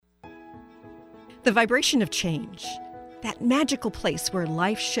The vibration of change. That magical place where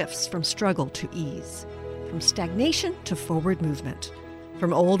life shifts from struggle to ease, from stagnation to forward movement,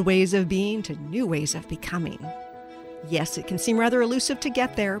 from old ways of being to new ways of becoming. Yes, it can seem rather elusive to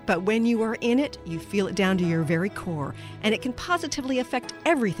get there, but when you are in it, you feel it down to your very core, and it can positively affect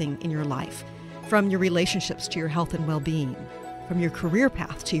everything in your life, from your relationships to your health and well-being, from your career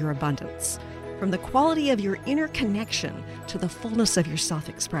path to your abundance, from the quality of your inner connection to the fullness of your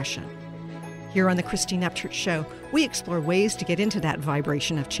self-expression. Here on the Christine Upchurch Show, we explore ways to get into that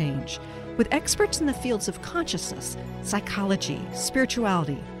vibration of change with experts in the fields of consciousness, psychology,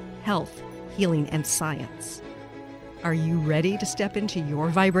 spirituality, health, healing, and science. Are you ready to step into your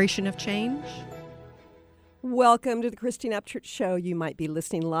vibration of change? Welcome to the Christine Upchurch Show. You might be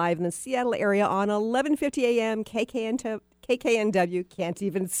listening live in the Seattle area on 11:50 a.m. KKNW. Can't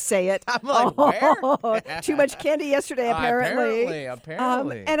even say it. I'm like, where? Too much candy yesterday, apparently.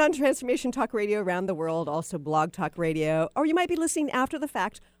 Apparently. And on Transformation Talk Radio around the world, also Blog Talk Radio. Or you might be listening after the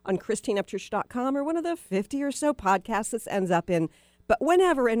fact on ChristineUpchurch.com or one of the 50 or so podcasts this ends up in. But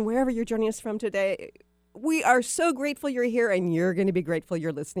whenever and wherever you're joining us from today, we are so grateful you're here, and you're going to be grateful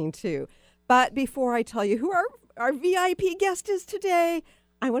you're listening too. But before I tell you who our VIP guest is today,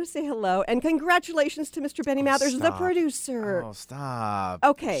 I want to say hello and congratulations to Mr. Benny Mathers, the producer. Oh, stop.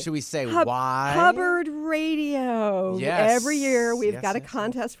 Okay. Should we say why? Hubbard Radio. Yes. Every year we've got a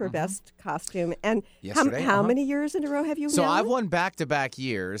contest for best costume. And how many years in a row have you won? So I've won back-to-back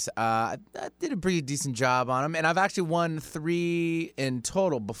years. I did a pretty decent job on them. And I've actually won 3 in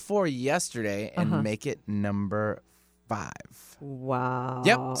total before yesterday and make it number 5. Wow.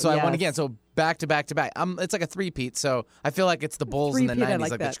 Yep. So I won again. So back to back to back. It's like a three-peat. So I feel like it's the Bulls in the 90s,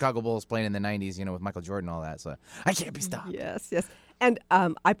 like the Chicago Bulls playing in the 90s, with Michael Jordan and all that. So I can't be stopped. Yes. And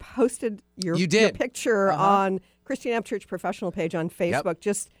I posted your picture on Christine Upchurch professional page on Facebook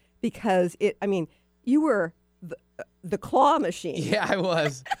just because you were the claw machine. Yeah, I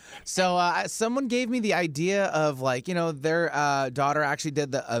was. So someone gave me the idea of their daughter actually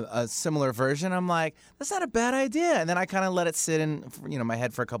did a similar version. I'm like, that's not a bad idea. And then I kind of let it sit in my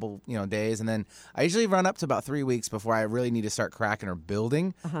head for a couple days, and then I usually run up to about 3 weeks before I really need to start cracking or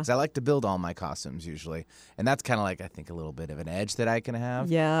building, because I like to build all my costumes usually, and that's kind of I think a little bit of an edge that I can have.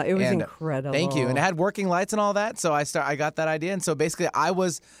 Yeah, it was incredible. Thank you. And it had working lights and all that, so I got that idea, and so basically I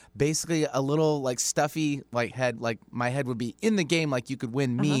was a little stuffy head, my head would be in the game, you could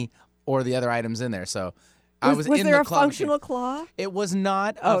win me or the other items in there. So I was in the Was there a functional claw? It was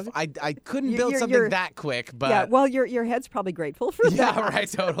not. I couldn't build something that quick. But yeah, well, your head's probably grateful for that. Yeah, right,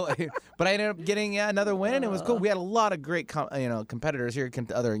 totally. But I ended up getting another win, and it was cool. We had a lot of great competitors here,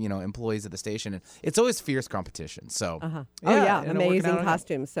 other employees at the station, and it's always fierce competition. So amazing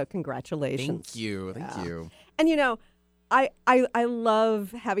costumes. So congratulations. Thank you. And I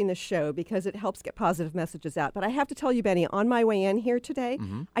love having this show because it helps get positive messages out. But I have to tell you, Benny, on my way in here today,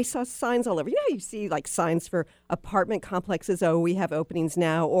 I saw signs all over. You know how you see signs for apartment complexes, we have openings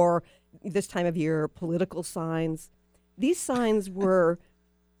now, or this time of year, political signs. These signs were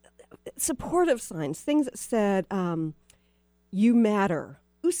supportive signs, things that said, you matter,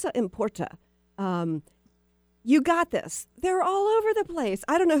 usa importa, you got this. They're all over the place.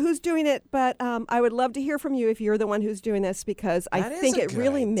 I don't know who's doing it, but I would love to hear from you if you're the one who's doing this, because I think it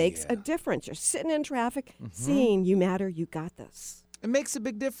really makes a difference. You're sitting in traffic, seeing you matter, you got this. It makes a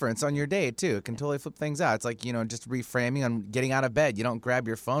big difference on your day, too. It can totally flip things out. It's just reframing on getting out of bed. You don't grab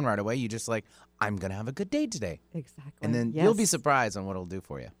your phone right away. You just I'm going to have a good day today. Exactly. And then you'll be surprised on what it'll do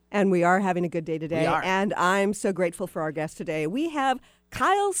for you. And we are having a good day today. We are. And I'm so grateful for our guest today. We have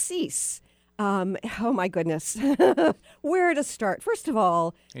Kyle Cease. Oh, my goodness. Where to start? First of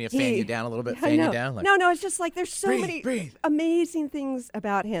all, can you fan you down a little bit? Fan you down? No, it's just there's so many amazing things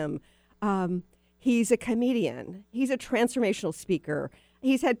about him. He's a comedian. He's a transformational speaker.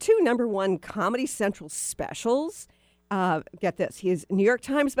 He's had 2 #1 Comedy Central specials. Get this. He is New York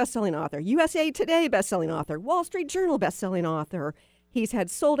Times bestselling author, USA Today bestselling author, Wall Street Journal bestselling author. He's had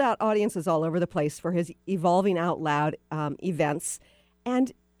sold-out audiences all over the place for his Evolving Out Loud events.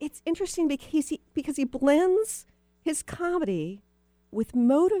 And it's interesting because he blends his comedy with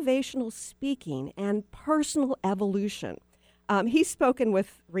motivational speaking and personal evolution. He's spoken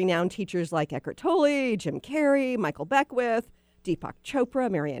with renowned teachers like Eckhart Tolle, Jim Carrey, Michael Beckwith, Deepak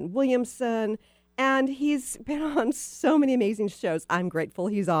Chopra, Marianne Williamson, and he's been on so many amazing shows. I'm grateful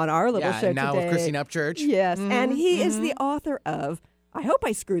he's on our little show now today. With Christine Upchurch. Yes, and he is the author of, I hope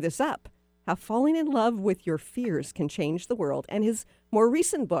I screw this up, How Falling in Love with Your Fears Can Change the World, and his more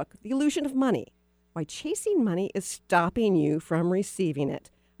recent book, The Illusion of Money, Why Chasing Money is Stopping You from Receiving It.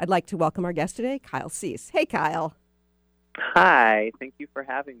 I'd like to welcome our guest today, Kyle Cease. Hey, Kyle. Hi, thank you for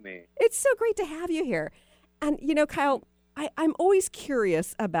having me. It's so great to have you here. And, Kyle, I'm always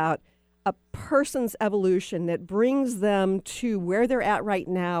curious about a person's evolution that brings them to where they're at right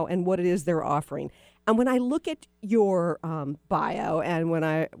now and what it is they're offering. And when I look at your bio and when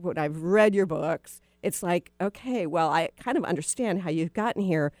I've read your books, it's like, okay, well, I kind of understand how you've gotten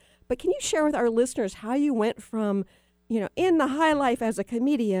here. But can you share with our listeners how you went from, in the high life as a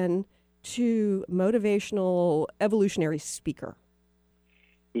comedian to motivational evolutionary speaker?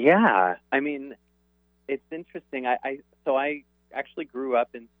 Yeah, I mean, it's interesting. I actually grew up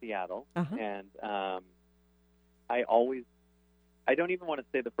in Seattle, and I don't even want to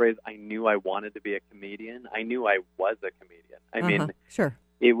say the phrase I knew I wanted to be a comedian. I knew I was a comedian. I mean, sure.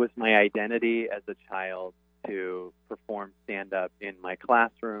 It was my identity as a child to perform stand-up in my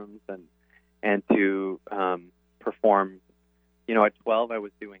classrooms and to perform. At 12, I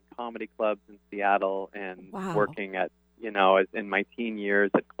was doing comedy clubs in Seattle and working at, as in my teen years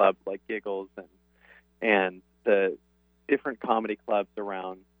at clubs like Giggles and the different comedy clubs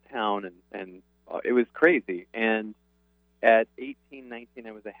around town, and it was crazy. And at 18, 19,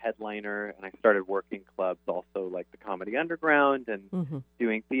 I was a headliner, and I started working clubs also like the Comedy Underground and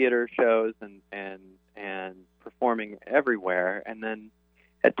doing theater shows and performing everywhere. And then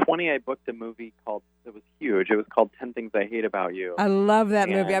at 20, I booked a movie that was huge. It was called 10 Things I Hate About You. I love that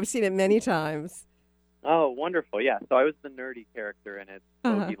movie. I've seen it many times. Oh, wonderful. Yeah. So I was the nerdy character in it,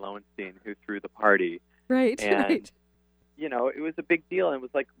 Bogey Lowenstein, who threw the party. Right, and, right. It was a big deal. And it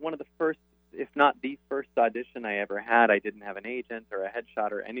was like one of the first, if not the first audition I ever had. I didn't have an agent or a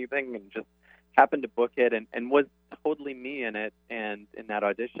headshot or anything and just happened to book it and was totally me in it and in that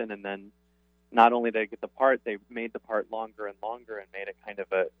audition. And then not only did I get the part, they made the part longer and longer and made it kind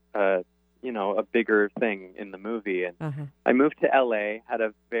of a bigger thing in the movie. And I moved to LA, had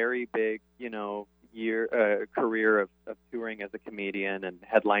a very big, career of touring as a comedian and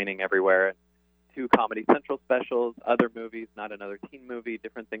headlining everywhere. 2 Comedy Central specials, other movies, Not Another Teen Movie,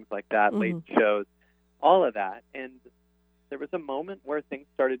 different things like that, late shows, all of that. And there was a moment where things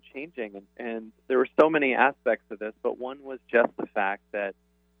started changing, and there were so many aspects of this, but one was just the fact that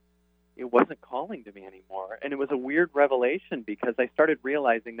it wasn't calling to me anymore. And it was a weird revelation because I started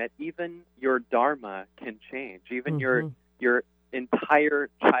realizing that even your dharma can change, even your entire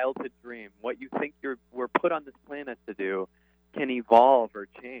childhood dream, what you think we're put on this planet to do, can evolve or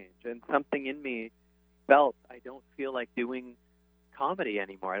change. And something in me felt I don't feel like doing comedy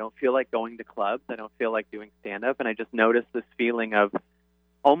anymore. I don't feel like going to clubs. I don't feel like doing stand-up. And I just noticed this feeling of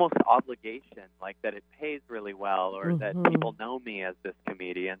almost obligation, like that it pays really well or that people know me as this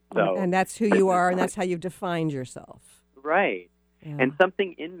comedian. So, and that's who you are, and that's how you've defined yourself. Right. Yeah. And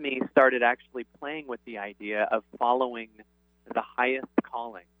something in me started actually playing with the idea of following the highest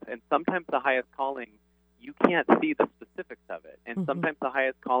calling. And sometimes the highest calling, you can't see the specifics of it. And sometimes the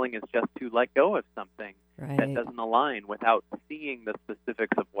highest calling is just to let go of something that doesn't align without seeing the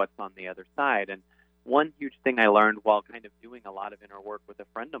specifics of what's on the other side. And one huge thing I learned while kind of doing a lot of inner work with a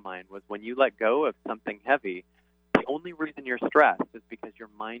friend of mine was when you let go of something heavy, the only reason you're stressed is because your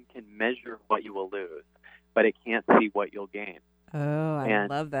mind can measure what you will lose, but it can't see what you'll gain. Oh, I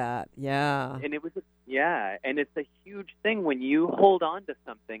love that. Yeah. And and it's a huge thing when you hold on to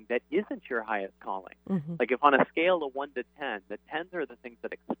something that isn't your highest calling. Like if on a scale of 1 to 10, the 10s are the things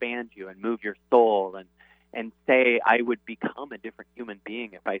that expand you and move your soul and say, I would become a different human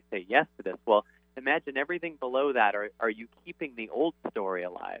being if I say yes to this. Well, imagine everything below that. Are you keeping the old story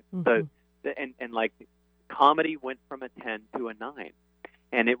alive? So, and like comedy went from a 10 to a 9.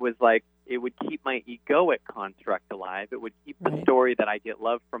 And it was like, it would keep my egoic construct alive. It would keep the story that I get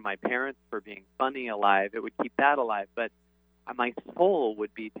love from my parents for being funny alive. It would keep that alive. But my soul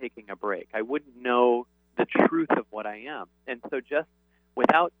would be taking a break. I wouldn't know the truth of what I am. And so just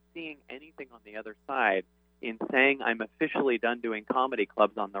without seeing anything on the other side, in saying I'm officially done doing comedy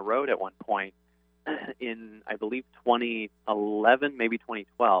clubs on the road at one point in, I believe, 2011, maybe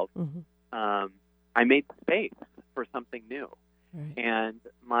 2012, I made space for something new. And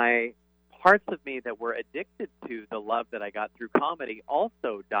my parts of me that were addicted to the love that I got through comedy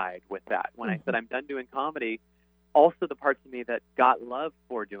also died with that. When I said I'm done doing comedy, also the parts of me that got love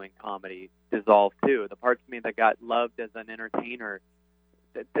for doing comedy dissolved too. The parts of me that got loved as an entertainer,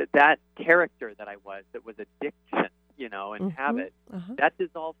 that character that I was, that was addiction, and habit, that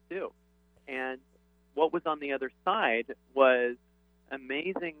dissolved too. And what was on the other side was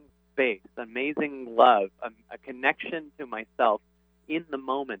amazing space, amazing love, a connection to myself in the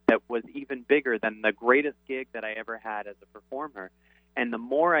moment that was even bigger than the greatest gig that I ever had as a performer. And the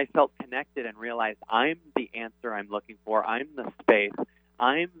more I felt connected and realized I'm the answer I'm looking for, I'm the space,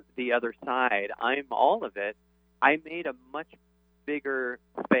 I'm the other side, I'm all of it, I made a much bigger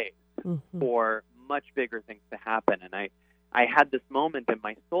space for much bigger things to happen. And I had this moment in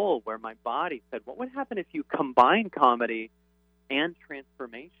my soul where my body said, what would happen if you combine comedy and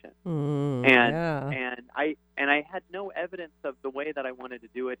transformation? And I had no evidence of the way that I wanted to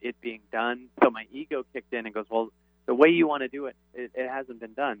do it being done. So my ego kicked in and goes, well, the way you want to do it, it hasn't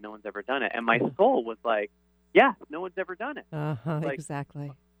been done. No one's ever done it. And my soul was like, yeah, no one's ever done it. Like,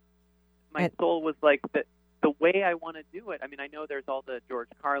 exactly. My soul was like, the way I want to do it. I mean, I know there's all the George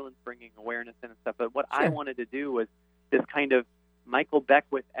Carlin's bringing awareness in and stuff, but what I wanted to do was this kind of Michael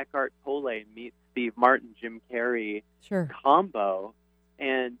Beckwith, Eckhart Tolle meets Steve Martin, Jim Carrey combo.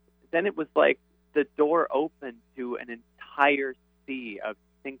 And then it was like the door opened to an entire sea of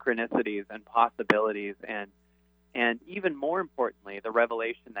synchronicities and possibilities. And even more importantly, the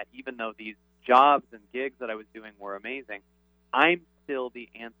revelation that even though these jobs and gigs that I was doing were amazing, I'm still the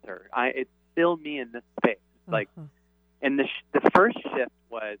answer. It's still me in this space. Like, and the first shift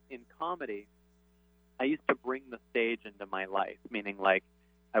was in comedy. I used to bring the stage into my life, meaning like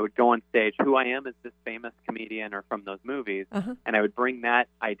I would go on stage. Who I am is this famous comedian or from those movies, and I would bring that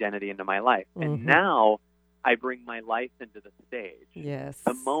identity into my life. And now I bring my life into the stage. Yes,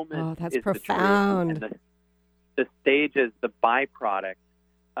 the moment that's is profound. the truth, and the stage is the byproduct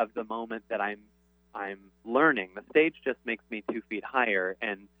of the moment that I'm learning. The stage just makes me 2 feet higher,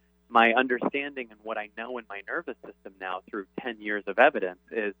 and my understanding and what I know in my nervous system now through 10 years of evidence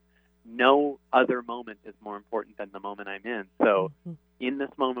is no other moment is more important than the moment I'm in. So in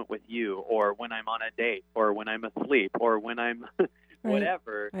this moment with you, or when I'm on a date, or when I'm asleep, or when I'm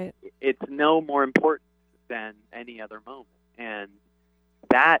whatever, it's no more important than any other moment. And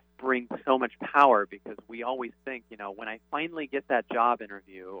that brings so much power, because we always think, you know, when I finally get that job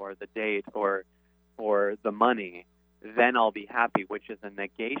interview or the date or the money, then I'll be happy, which is a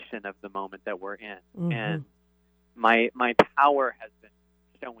negation of the moment that we're in. And my power has been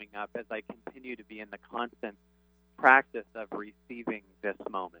showing up as I continue to be in the constant practice of receiving this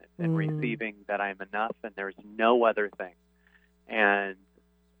moment and receiving that I'm enough and there's no other thing. And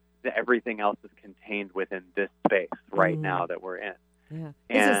everything else is contained within this space right now that we're in.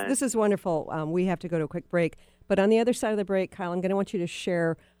 Yeah, this is wonderful. We have to go to a quick break. But on the other side of the break, Kyle, I'm going to want you to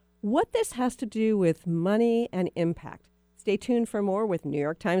share what this has to do with money and impact. Stay tuned for more with New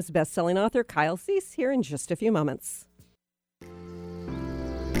York Times bestselling author Kyle Cease here in just a few moments.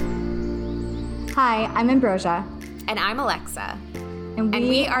 Hi, I'm Ambrosia. And I'm Alexa. And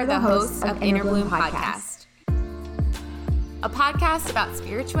we are the hosts of Inner Bloom Podcast. A podcast about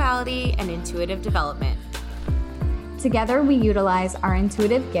spirituality and intuitive development. Together, we utilize our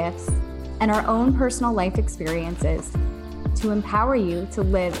intuitive gifts and our own personal life experiences to empower you to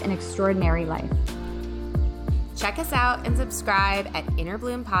live an extraordinary life. Check us out and subscribe at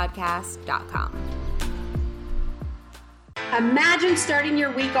innerbloompodcast.com. Imagine starting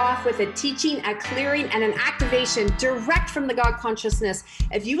your week off with a teaching, a clearing, and an activation direct from the God consciousness.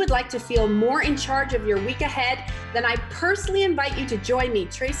 If you would like to feel more in charge of your week ahead, then I personally invite you to join me,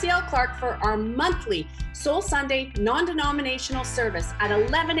 Tracy L. Clark, for our monthly Soul Sunday non-denominational service at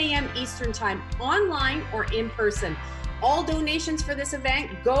 11 a.m. Eastern Time, online or in person. All donations for this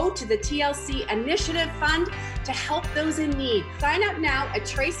event go to the TLC Initiative Fund to help those in need. Sign up now at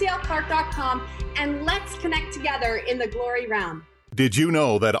tracylclark.com and let's connect together in the glory realm. Did you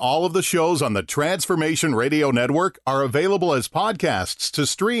know that all of the shows on the Transformation Radio Network are available as podcasts to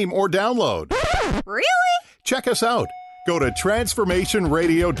stream or download? Really? Check us out. Go to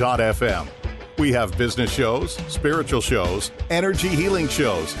transformationradio.fm. We have business shows, spiritual shows, energy healing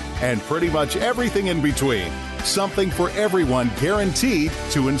shows, and pretty much everything in between. Something for everyone, guaranteed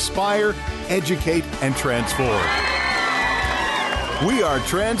to inspire, educate, and transform. We are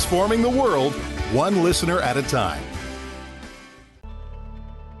transforming the world, one listener at a time.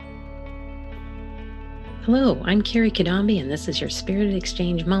 Hello, I'm Carrie Kadambi, and this is your Spirited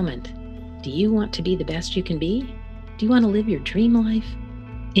Exchange Moment. Do you want to be the best you can be? Do you want to live your dream life?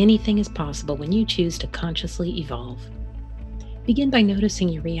 Anything is possible when you choose to consciously evolve. Begin by noticing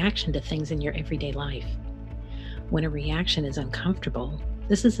your reaction to things in your everyday life. When a reaction is uncomfortable,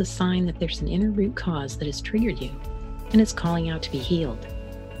 this is a sign that there's an inner root cause that has triggered you, and it's calling out to be healed.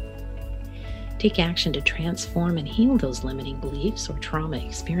 Take action to transform and heal those limiting beliefs or trauma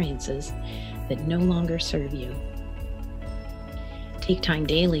experiences that no longer serve you. Take time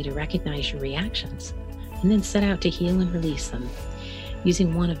daily to recognize your reactions, and then set out to heal and release them,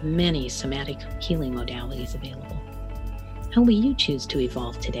 using one of many somatic healing modalities available. How will you choose to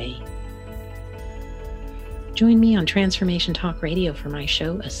evolve today? Join me on Transformation Talk Radio for my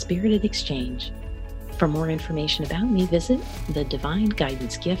show, A Spirited Exchange. For more information about me, visit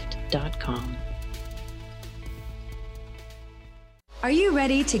thedivineguidancegift.com. Are you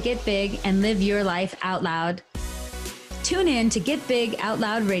ready to get big and live your life out loud? Tune in to Get Big Out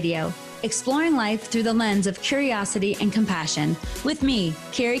Loud Radio, exploring life through the lens of curiosity and compassion, with me,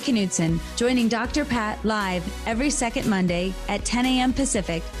 Carrie Knudsen, joining Dr. Pat live every second Monday at 10 a.m.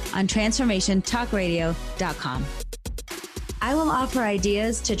 Pacific on TransformationTalkRadio.com. I will offer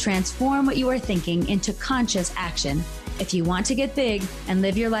ideas to transform what you are thinking into conscious action. If you want to get big and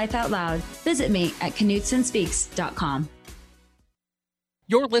live your life out loud, visit me at KnudsenSpeaks.com.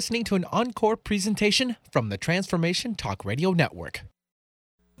 You're listening to an encore presentation from the Transformation Talk Radio Network.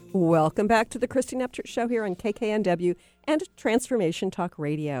 Welcome back to the Christine Upchurch Show here on KKNW and Transformation Talk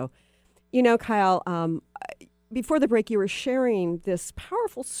Radio. You know, Kyle, before the break, you were sharing this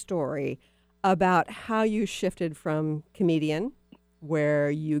powerful story about how you shifted from comedian,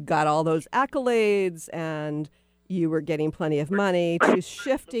 where you got all those accolades and you were getting plenty of money, to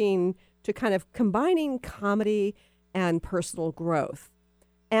shifting to kind of combining comedy and personal growth.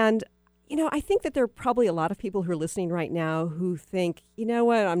 And, you know, I think that there are probably a lot of people who are listening right now who think, you know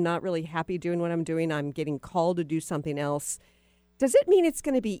what, I'm not really happy doing what I'm doing. I'm getting called to do something else. Does it mean it's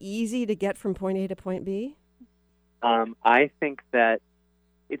going to be easy to get from point A to point B? I think that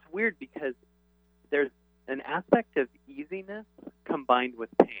it's weird because there's an aspect of easiness combined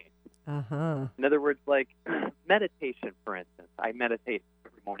with pain. Uh-huh. In other words, like meditation, for instance. I meditate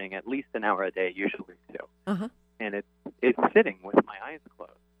every morning, at least an hour a day, usually two. Uh-huh. And it's sitting with my eyes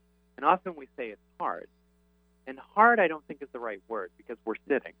closed. And often we say it's hard. And hard, I don't think is the right word because we're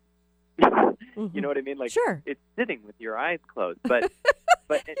sitting. Mm-hmm. You know what I mean? Like, sure. It's sitting with your eyes closed. But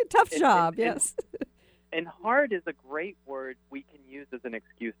tough job, yes. And hard is a great word we can use as an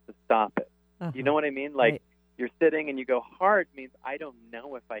excuse to stop it. Uh-huh. You know what I mean? Like, right. You're sitting and you go, hard means I don't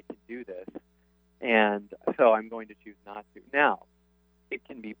know if I can do this. And so I'm going to choose not to. Now, it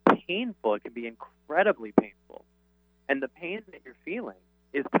can be painful. It can be incredibly painful. And the pain that you're feeling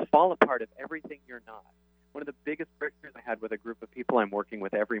is the fall apart of everything you're not. One of the biggest breakthroughs I had with a group of people I'm working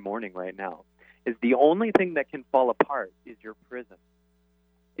with every morning right now is the only thing that can fall apart is your prison.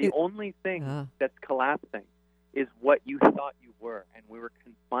 The only thing that's collapsing is what you thought you were. And we were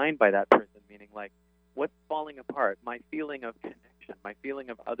confined by that prison, meaning like, what's falling apart? My feeling of connection, my feeling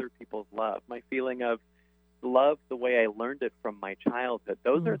of other people's love, my feeling of love the way I learned it from my childhood.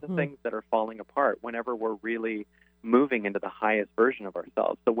 Those are the things that are falling apart whenever we're really moving into the highest version of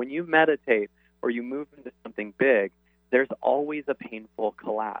ourselves. So when you meditate or you move into something big, there's always a painful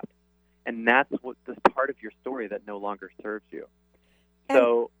collapse. And that's what this part of your story that no longer serves you.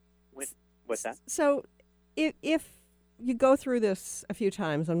 So, what's that? So if you go through this a few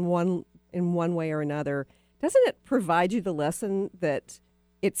times in one way or another, doesn't it provide you the lesson that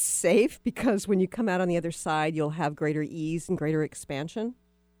it's safe because when you come out on the other side, you'll have greater ease and greater expansion?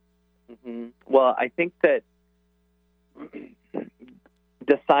 Mm-hmm. Well, I think that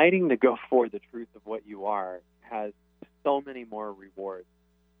deciding to go for the truth of what you are has so many more rewards.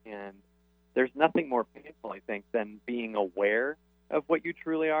 And there's nothing more painful, I think, than being aware of what you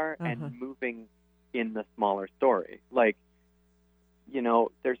truly are and moving in the smaller story. Like, you know,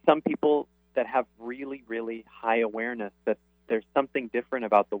 there's some people that have really, really high awareness that there's something different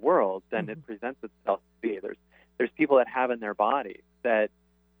about the world than it presents itself to be. There's people that have in their body that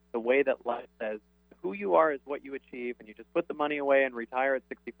the way that life says who you are is what you achieve, and you just put the money away and retire at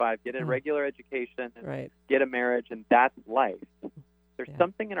 65, get a regular education, and get a marriage, and that's life. There's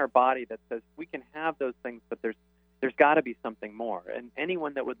something in our body that says we can have those things, but there's got to be something more. And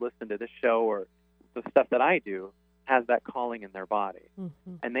anyone that would listen to this show or the stuff that I do has that calling in their body.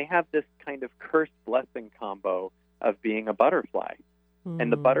 And they have this kind of curse-blessing combo of being a butterfly.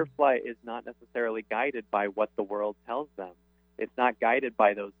 And the butterfly is not necessarily guided by what the world tells them. It's not guided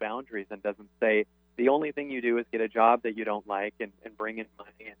by those boundaries and doesn't say, the only thing you do is get a job that you don't like and bring in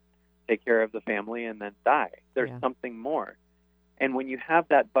money and take care of the family and then die. There's something more. And when you have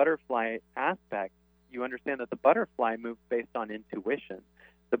that butterfly aspect, you understand that the butterfly moves based on intuition.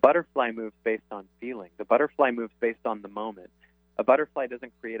 The butterfly moves based on feeling. The butterfly moves based on the moment. A butterfly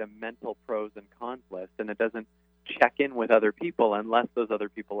doesn't create a mental pros and cons list, and it doesn't check in with other people unless those other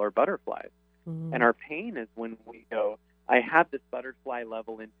people are butterflies. And our pain is when we go, I have this butterfly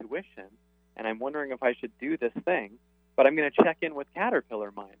level intuition, and I'm wondering if I should do this thing, but I'm going to check in with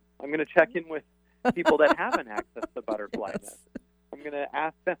caterpillar mind. I'm going to check in with people that haven't accessed the butterflyness. I'm going to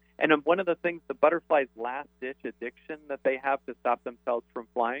ask them. And one of the things, the butterfly's last-ditch addiction that they have to stop themselves from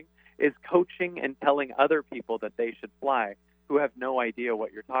flying is coaching and telling other people that they should fly who have no idea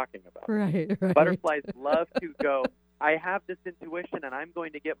what you're talking about. Right. Butterflies love to go, I have this intuition, and I'm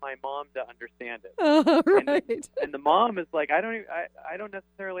going to get my mom to understand it. Right. And the mom is like, I don't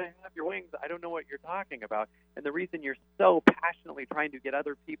necessarily have your wings. I don't know what you're talking about. And the reason you're so passionately trying to get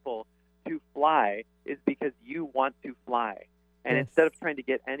other people to fly is because you want to fly. And Yes. instead of trying to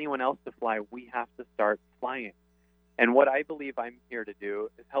get anyone else to fly, we have to start flying. And what I believe I'm here to do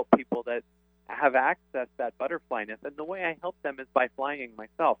is help people that have accessed that butterflyness. And the way I help them is by flying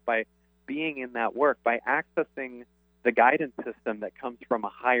myself, by being in that work, by accessing the guidance system that comes from a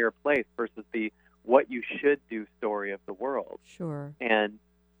higher place versus the what you should do story of the world. Sure. And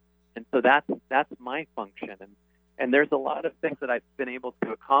so that's my function. And there's a lot of things that I've been able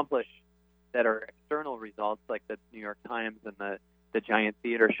to accomplish that are external results, like the New York Times and the giant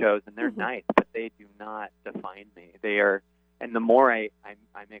theater shows, and they're nice, but they do not define me. They are, and the more I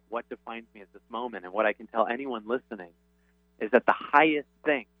make what defines me is this moment, and what I can tell anyone listening is that the highest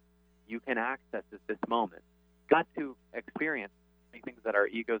thing you can access is this moment. Got to experience things that our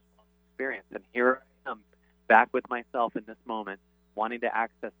egos experience, and here I am back with myself in this moment, wanting to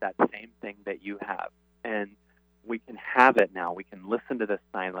access that same thing that you have, and we can have it now. We can listen to this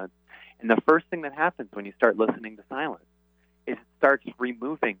silence, and the first thing that happens when you start listening to silence is it starts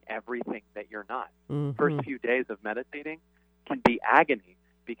removing everything that you're not. First few days of meditating can be agony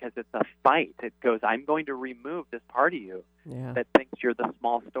because it's a fight. It goes, I'm going to remove this part of you that thinks you're the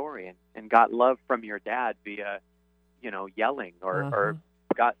small story and got love from your dad via, yelling or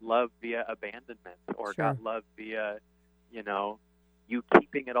got love via abandonment or got love via, you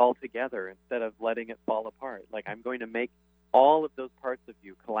keeping it all together instead of letting it fall apart. Like, I'm going to make all of those parts of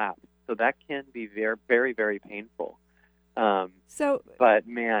you collapse. So that can be very, very, very painful. But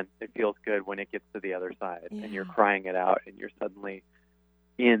man, it feels good when it gets to the other side and you're crying it out and you're suddenly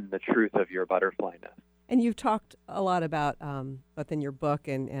in the truth of your butterflyness. And you've talked a lot about, both in your book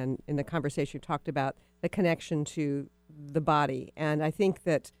and in the conversation, you talked about the connection to the body. And I think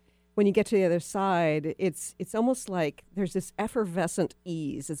that when you get to the other side, it's almost like there's this effervescent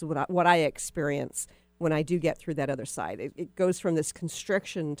ease is what I experience when I do get through that other side. It goes from this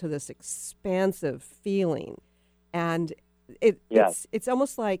constriction to this expansive feeling. And it's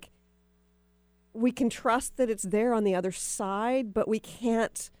almost like we can trust that it's there on the other side, but we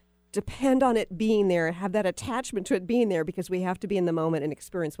can't depend on it being there, have that attachment to it being there, because we have to be in the moment and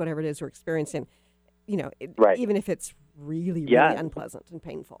experience whatever it is we're experiencing, even if it's really, really unpleasant and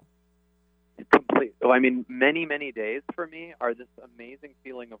painful. Complete. So, I mean, many, many days for me are this amazing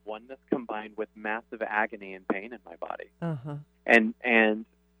feeling of oneness combined with massive agony and pain in my body. And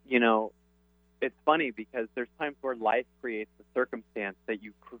it's funny because there's times where life creates a circumstance that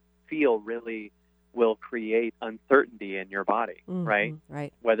you feel really will create uncertainty in your body, right?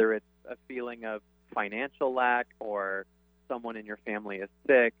 Right. Whether it's a feeling of financial lack or someone in your family is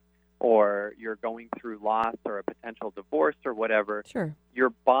sick or you're going through loss or a potential divorce or whatever, your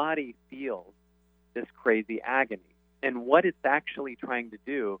body feels this crazy agony. And what it's actually trying to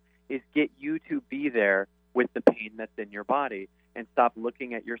do is get you to be there with the pain that's in your body and stop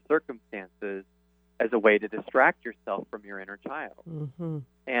looking at your circumstances as a way to distract yourself from your inner child.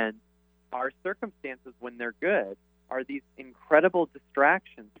 And our circumstances, when they're good, are these incredible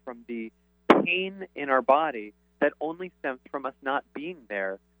distractions from the pain in our body that only stems from us not being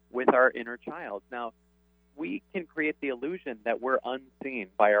there with our inner child. Now, we can create the illusion that we're unseen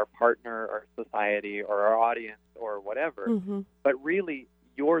by our partner or society or our audience or whatever, but really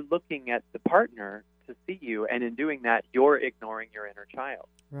you're looking at the partner to see you, and in doing that, you're ignoring your inner child.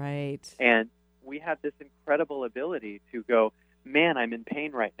 Right. And we have this incredible ability to go, man, I'm in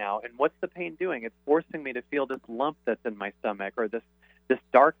pain right now, and what's the pain doing? It's forcing me to feel this lump that's in my stomach or this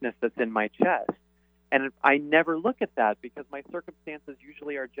darkness that's in my chest. And I never look at that because my circumstances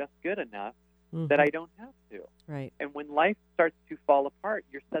usually are just good enough that I don't have to. Right. And when life starts to fall apart,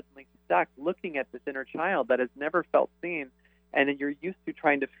 you're suddenly stuck looking at this inner child that has never felt seen, and you're used to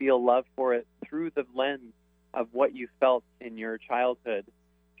trying to feel love for it through the lens of what you felt in your childhood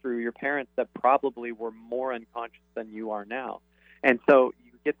through your parents that probably were more unconscious than you are now. And so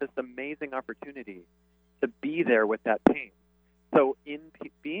you get this amazing opportunity to be there with that pain. So in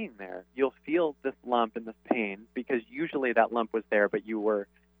being there, you'll feel this lump and this pain because usually that lump was there, but you were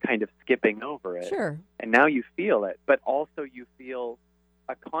kind of skipping over it. Sure. And now you feel it, but also you feel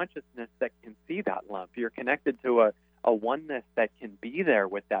a consciousness that can see that lump. You're connected to a oneness that can be there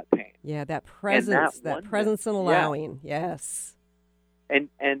with that pain. Yeah, that presence, that presence and allowing. Yes. And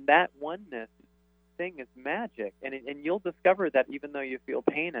that oneness thing is magic. And you'll discover that even though you feel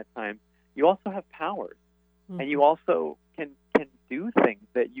pain at times, you also have powers. And you also can do things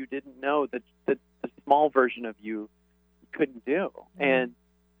that you didn't know that the small version of you couldn't do. And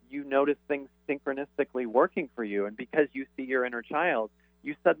you notice things synchronistically working for you. And because you see your inner child,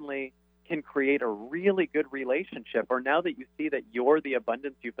 you suddenly can create a really good relationship. Or now that you see that you're the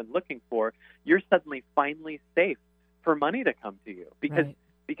abundance you've been looking for, you're suddenly finally safe for money to come to you. Because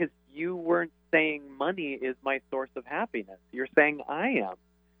you weren't saying money is my source of happiness. You're saying I am.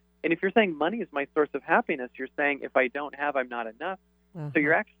 And if you're saying money is my source of happiness, you're saying if I don't have, I'm not enough. So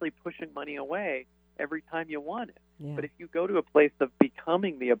you're actually pushing money away every time you want it. Yeah. But if you go to a place of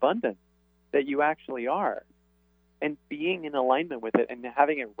becoming the abundance that you actually are and being in alignment with it and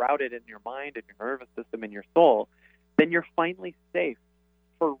having it routed in your mind and your nervous system and your soul, then you're finally safe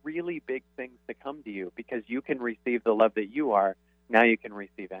for really big things to come to you because you can receive the love that you are. Now you can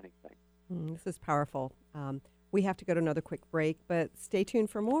receive anything. This is powerful. We have to go to another quick break, but stay tuned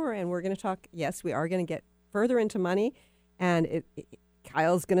for more. And we're going to talk, yes, we are going to get further into money. And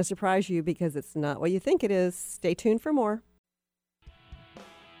Kyle's going to surprise you because it's not what you think it is. Stay tuned for more.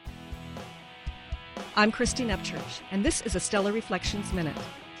 I'm Christine Upchurch, and this is a Stellar Reflections Minute.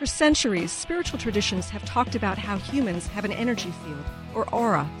 For centuries, spiritual traditions have talked about how humans have an energy field, or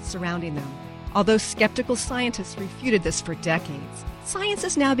aura, surrounding them. Although skeptical scientists refuted this for decades, science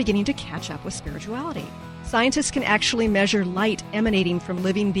is now beginning to catch up with spirituality. Scientists can actually measure light emanating from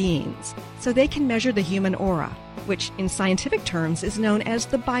living beings, so they can measure the human aura, which in scientific terms is known as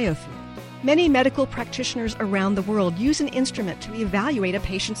the biofield. Many medical practitioners around the world use an instrument to evaluate a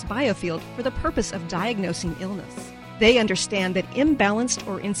patient's biofield for the purpose of diagnosing illness. They understand that imbalanced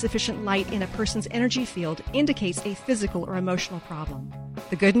or insufficient light in a person's energy field indicates a physical or emotional problem.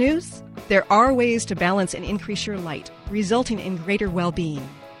 The good news? There are ways to balance and increase your light, resulting in greater well-being.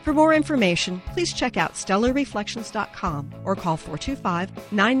 For more information, please check out stellarreflections.com or call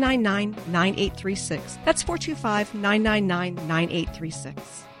 425-999-9836. That's 425-999-9836.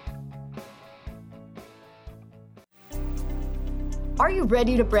 Are you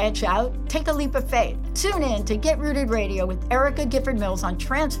ready to branch out? Take a leap of faith. Tune in to Get Rooted Radio with Erica Gifford Mills on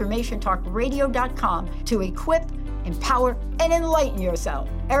TransformationTalkRadio.com to equip, empower, and enlighten yourself.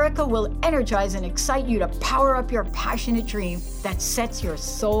 Erica will energize and excite you to power up your passionate dream that sets your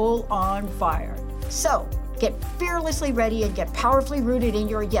soul on fire. So, get fearlessly ready and get powerfully rooted in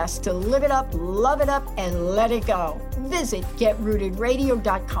your yes to live it up, love it up, and let it go. Visit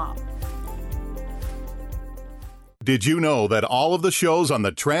GetRootedRadio.com. Did you know that all of the shows on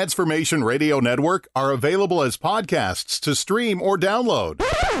the Transformation Radio Network are available as podcasts to stream or download?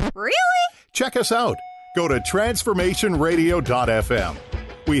 Really? Check us out. Go to transformationradio.fm.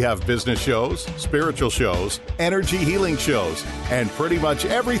 We have business shows, spiritual shows, energy healing shows, and pretty much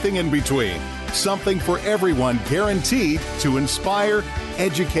everything in between. Something for everyone, guaranteed to inspire,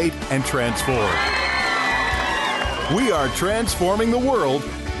 educate, and transform. We are transforming the world,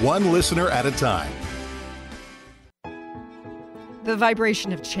 one listener at a time. The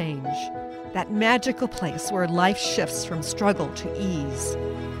vibration of change, that magical place where life shifts from struggle to ease,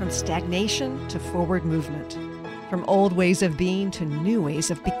 from stagnation to forward movement, from old ways of being to new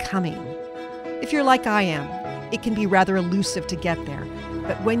ways of becoming. If you're like I am, it can be rather elusive to get there,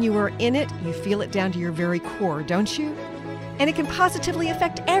 but when you are in it, you feel it down to your very core, don't you? And it can positively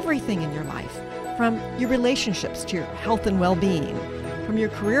affect everything in your life, from your relationships to your health and well-being, from your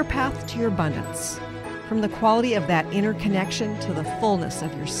career path to your abundance, from the quality of that inner connection to the fullness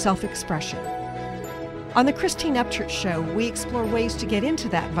of your self-expression. On the Christine Upchurch Show, we explore ways to get into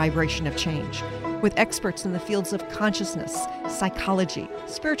that vibration of change with experts in the fields of consciousness, psychology,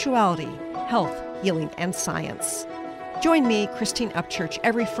 spirituality, health, healing, and science. Join me, Christine Upchurch,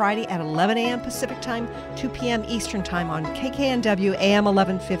 every Friday at 11 a.m. Pacific Time, 2 p.m. Eastern Time on KKNW AM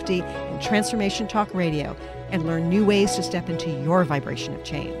 1150 and Transformation Talk Radio, and learn new ways to step into your vibration of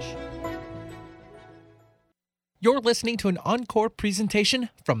change. You're listening to an encore presentation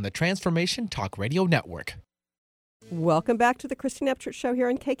from the Transformation Talk Radio Network. Welcome back to the Christine Upchurch Show here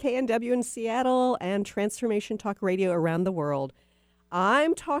on KKNW in Seattle and Transformation Talk Radio around the world.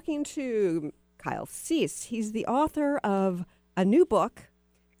 I'm talking to Kyle Cease. He's the author of a new book,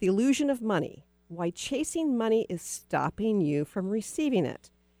 The Illusion of Money, Why Chasing Money is Stopping You from Receiving It.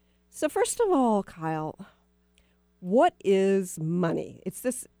 So first of all, Kyle, what is money? It's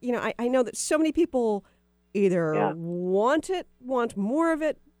this, I know that so many people either want more of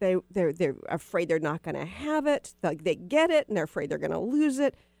it, they're afraid they're not going to have it, they get it, and they're afraid they're going to lose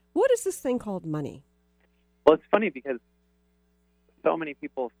it. What is this thing called money? Well, it's funny because so many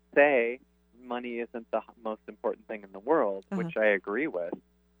people say money isn't the most important thing in the world, which I agree with,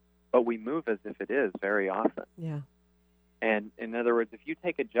 but we move as if it is very often. Yeah. And in other words, if you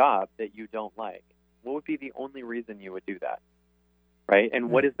take a job that you don't like, what would be the only reason you would do that? Right? And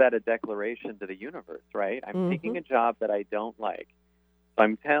what is that a declaration to the universe, right? I'm taking a job that I don't like. So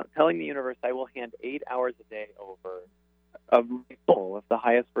I'm telling the universe I will hand 8 hours a day over of my soul, of the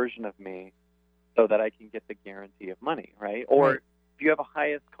highest version of me, so that I can get the guarantee of money, right? Or if you have a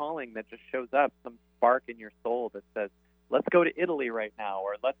highest calling that just shows up, some spark in your soul that says, let's go to Italy right now,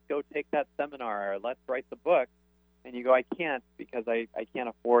 or let's go take that seminar, or let's write the book, and you go, I can't because I can't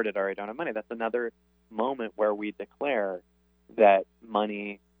afford it, or I don't have money. That's another moment where we declare that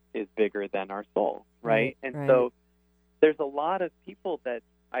money is bigger than our soul, right? And so there's a lot of people that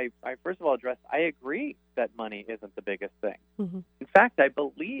I first of all address, I agree that money isn't the biggest thing. Mm-hmm. In fact, I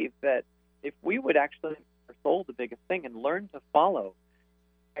believe that if we would actually make our soul the biggest thing and learn to follow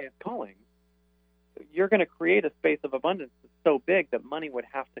highest calling, you're going to create a space of abundance that's so big that money would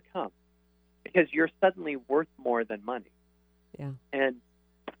have to come because you're suddenly worth more than money. Yeah. And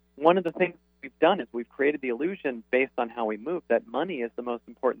one of the things we've done is we've created the illusion based on how we move that money is the most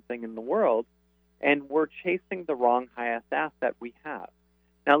important thing in the world, and we're chasing the wrong highest asset we have.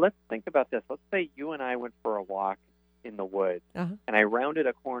 Now, let's think about this. Let's say you and I went for a walk in the woods, and I rounded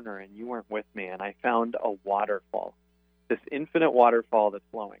a corner and you weren't with me, and I found a waterfall, this infinite waterfall that's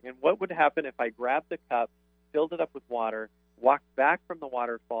flowing. And what would happen if I grabbed the cup, filled it up with water, walked back from the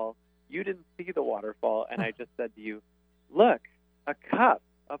waterfall, you didn't see the waterfall, and I just said to you, look, a cup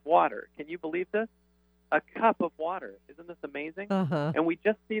of water. Can you believe this? A cup of water. Isn't this amazing? And we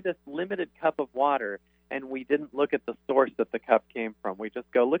just see this limited cup of water, and we didn't look at the source that the cup came from. We just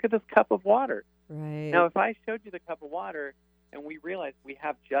go, look at this cup of water. Right. Now, if I showed you the cup of water and we realized we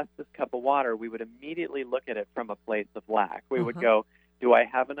have just this cup of water, we would immediately look at it from a place of lack. We would go, do I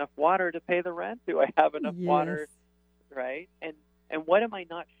have enough water to pay the rent? Do I have enough water? Right? And what am I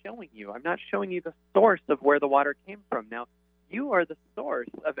not showing you? I'm not showing you the source of where the water came from. Now, you are the source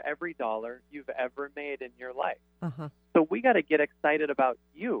of every dollar you've ever made in your life. So we got to get excited about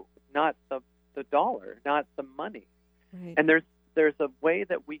you, not the dollar, not the money. Right. And there's a way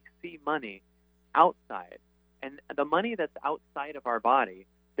that we see money outside. And the money that's outside of our body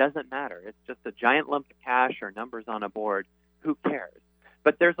doesn't matter. It's just a giant lump of cash or numbers on a board. Who cares?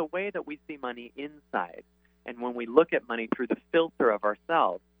 But there's a way that we see money inside. And when we look at money through the filter of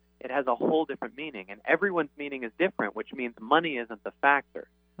ourselves, it has a whole different meaning. And everyone's meaning is different, which means money isn't the factor.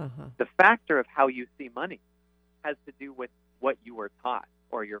 The factor of how you see money has to do with what you were taught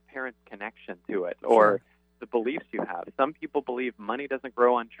or your parents' connection to it or the beliefs you have. Some people believe money doesn't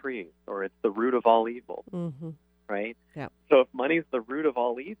grow on trees or it's the root of all evil, right? Yeah. So if money is the root of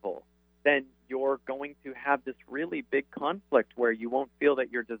all evil, then you're going to have this really big conflict where you won't feel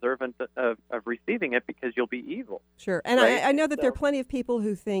that you're deserving of receiving it because you'll be evil. Sure. And right? I know that there are plenty of people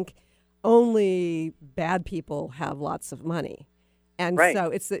who think only bad people have lots of money. And so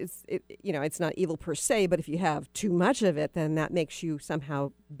it's not evil per se, but if you have too much of it, then that makes you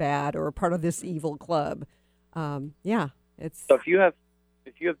somehow bad or part of this evil club. It's so if you have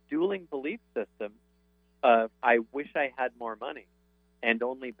dueling belief systems, I wish I had more money, and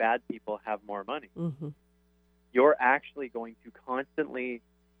only bad people have more money. You're actually going to constantly,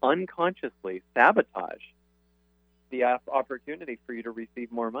 unconsciously sabotage the opportunity for you to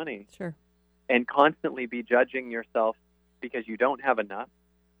receive more money. Sure. And constantly be judging yourself because you don't have enough.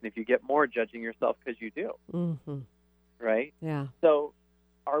 And if you get more, judging yourself because you do. Right? Yeah. So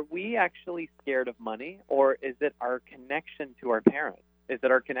are we actually scared of money, or is it our connection to our parents? Is it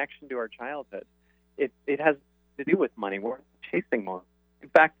our connection to our childhood? It has to do with money. We're chasing more. In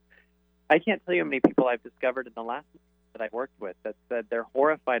fact, I can't tell you how many people I've discovered in the last month that I've worked with that said they're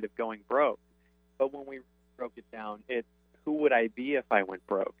horrified of going broke. But when we broke it down, it's who would I be if I went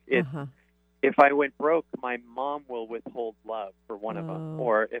broke? It's if I went broke, my mom will withhold love for one of them.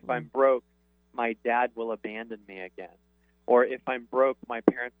 Or if I'm broke, my dad will abandon me again. Or if I'm broke, my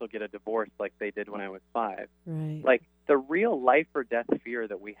parents will get a divorce like they did when I was 5. Right. Like the real life or death fear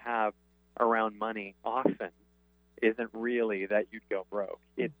that we have around money often isn't really that you'd go broke.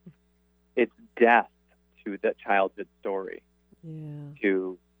 It's death to the childhood story.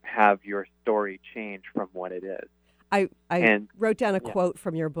 To have your story change from what it is. I wrote down a quote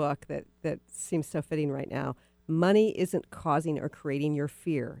from your book that seems so fitting right now. Money isn't causing or creating your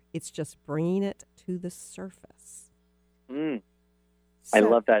fear. It's just bringing it to the surface. I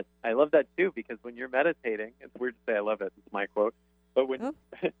love that. I love that too, because when you're meditating, it's weird to say I love it. It's my quote. But when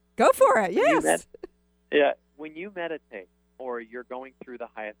go for it. Yes. When you meditate or you're going through the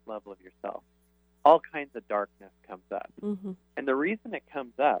highest level of yourself, all kinds of darkness comes up. And the reason it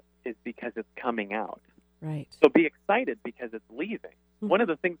comes up is because it's coming out. Right. So be excited because it's leaving. One of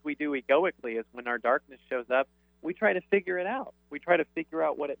the things we do egoically is when our darkness shows up, we try to figure it out. We try to figure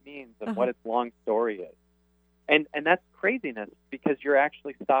out what it means and what its long story is. And that's craziness because you're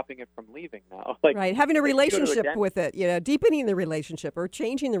actually stopping it from leaving now. Like, right, having a relationship dentist, with it, deepening the relationship or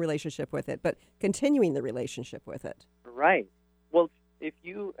changing the relationship with it, but continuing the relationship with it. Right. Well, if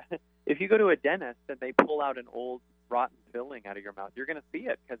you go to a dentist and they pull out an old rotten filling out of your mouth, you're going to see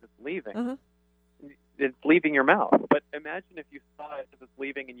it because it's leaving. Uh-huh. It's leaving your mouth. But imagine if you saw it as it's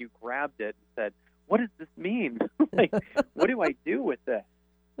leaving and you grabbed it and said, "What does this mean? Like, what do I do with this?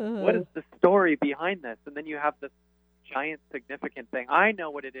 What is the story behind this?" And then you have this giant significant thing. I know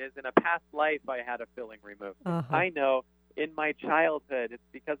what it is. In a past life, I had a filling removed. Uh-huh. I know in my childhood, it's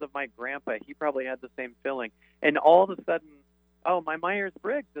because of my grandpa. He probably had the same filling. And all of a sudden, oh, my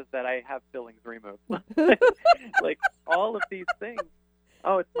Myers-Briggs is that I have fillings removed. Like all of these things.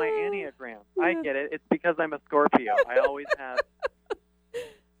 Oh, it's my Enneagram. I get it. It's because I'm a Scorpio. I always have.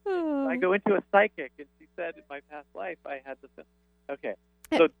 I go into a psychic, and she said in my past life I had this. Okay,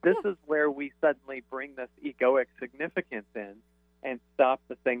 so this is where we suddenly bring this egoic significance in and stop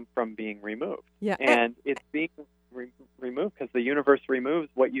the thing from being removed. Yeah, and it's being removed because the universe removes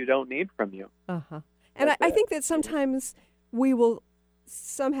what you don't need from you. Uh-huh. And I think that sometimes we will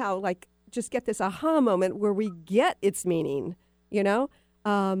somehow like just get this aha moment where we get its meaning,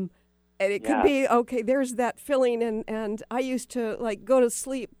 and it could be, okay, there's that filling, and I used to like go to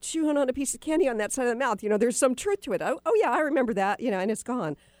sleep chewing on a piece of candy on that side of the mouth. There's some truth to it. Oh yeah, I remember that, and it's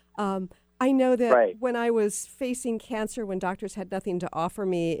gone. I know that when I was facing cancer, when doctors had nothing to offer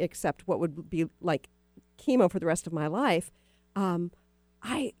me except what would be like chemo for the rest of my life,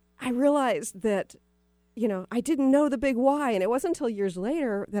 I realized that, I didn't know the big why. And it wasn't until years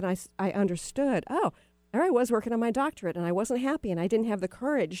later that I understood, there I was working on my doctorate and I wasn't happy and I didn't have the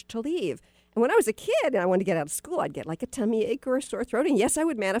courage to leave. And when I was a kid and I wanted to get out of school, I'd get like a tummy ache or a sore throat. And yes, I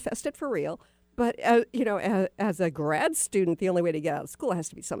would manifest it for real. But, as a grad student, the only way to get out of school has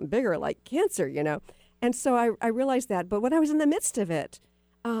to be something bigger like cancer, And so I realized that. But when I was in the midst of it,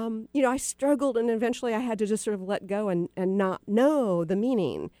 I struggled and eventually I had to just sort of let go and not know the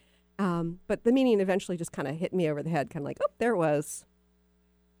meaning. But the meaning eventually just kind of hit me over the head, kind of like, oh, there it was.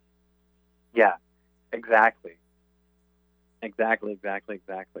 Yeah, exactly.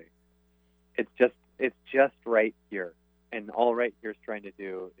 It's just right here. And all right here is trying to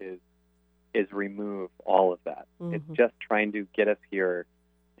do is remove all of that. Mm-hmm. It's just trying to get us here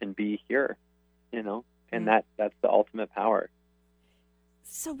and be here, and that's the ultimate power.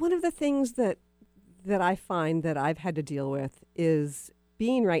 So one of the things that I find that I've had to deal with is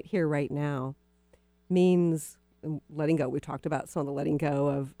being right here, right now, means letting go. We talked about some of the letting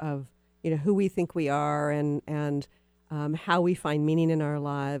go of who we think we are and how we find meaning in our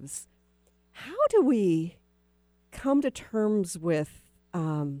lives. How do we come to terms with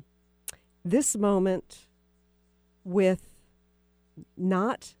this moment, with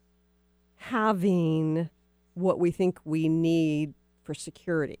not having what we think we need for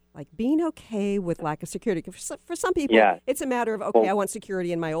security, like being okay with lack of security? For some people, it's a matter of, okay, I want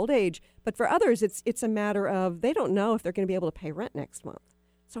security in my old age. But for others, it's a matter of they don't know if they're going to be able to pay rent next month.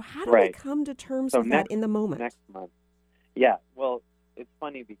 So how do we come to terms with that in the moment? Next month. Yeah, well, it's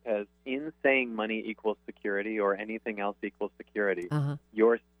funny because in saying money equals security or anything else equals security,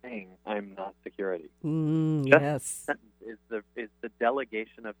 you're saying I'm not security. Yes. Is the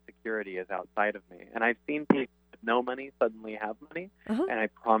delegation of security is outside of me. And I've seen people with no money suddenly have money, and I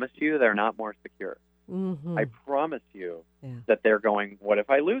promise you they're not more secure. Mm-hmm. I promise you that they're going, what if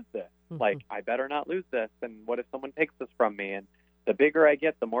I lose this? Mm-hmm. Like, I better not lose this. And what if someone takes this from me? And the bigger I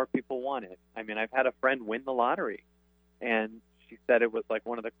get, the more people want it. I mean, I've had a friend win the lottery, and she said it was like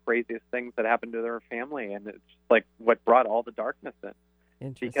one of the craziest things that happened to their family, and it's just like what brought all the darkness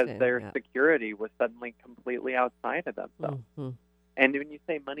in, because their security was suddenly completely outside of themselves. Mm-hmm. And when you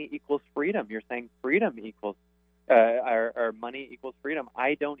say money equals freedom, you're saying freedom equals or money equals freedom.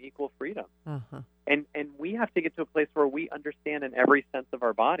 I don't equal freedom. And we have to get to a place where we understand in every sense of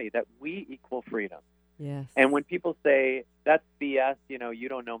our body that we equal freedom. Yes. And when people say that's BS, you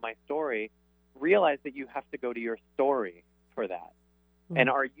don't know my story, realize that you have to go to your story for that. Mm-hmm. And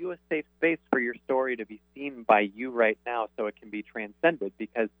are you a safe space for your story to be seen by you right now so it can be transcended?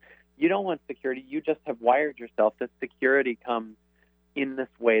 Because you don't want security. You just have wired yourself that security comes in this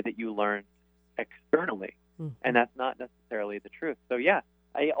way that you learned externally. Mm-hmm. And that's not necessarily the truth. So,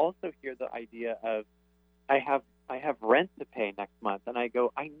 I also hear the idea of I have rent to pay next month. And I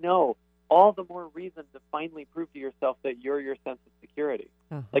go, I know, all the more reason to finally prove to yourself that you're your sense of security.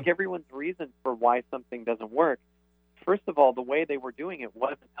 Like everyone's reason for why something doesn't work. First of all, the way they were doing it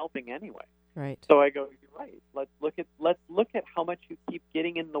wasn't helping anyway. Right. So I go, you're right. Let's look at how much you keep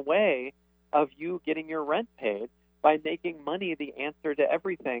getting in the way of you getting your rent paid by making money the answer to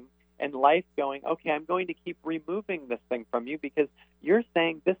everything. and life going, okay, I'm going to keep removing this thing from you because you're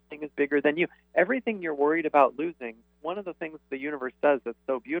saying this thing is bigger than you. Everything you're worried about losing, one of the things the universe does that's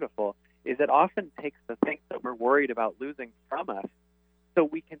so beautiful is it often takes the things that we're worried about losing from us so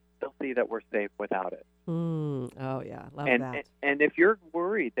we can still see that we're safe without it. Oh, yeah. Love that. And if you're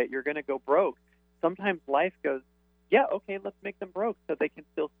worried that you're going to go broke, sometimes life goes, yeah, okay, let's make them broke so they can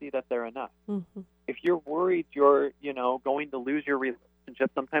still see that they're enough. Mm-hmm. If you're worried you're, going to lose your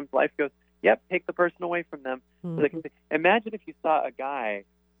relationship, sometimes life goes, yep, take the person away from them. Mm-hmm. So they can see. Imagine if you saw a guy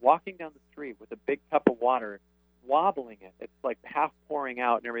walking down the street with a big cup of water, wobbling it. It's like half pouring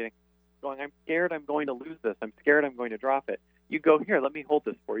out and everything, going, I'm scared I'm going to lose this. I'm scared I'm going to drop it. You go, here, let me hold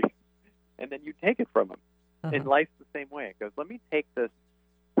this for you. And then you take it from him. Uh-huh. And life's the same way. It goes, let me take this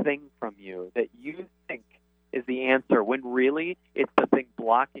thing from you that you think is the answer, when really it's the thing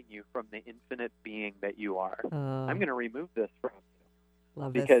blocking you from the infinite being that you are. I'm going to remove this from you.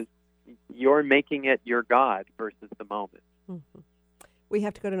 Love because you're making it your God versus the moment. Mm-hmm. We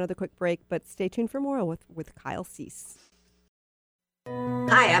have to go to another quick break, but stay tuned for more with Kyle Cease.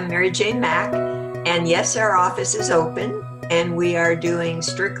 Hi, I'm Mary Jane Mack, and yes, our office is open, and we are doing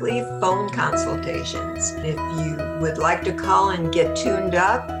strictly phone consultations. If you would like to call and get tuned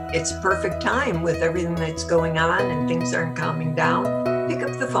up, it's perfect time with everything that's going on and things aren't calming down. Pick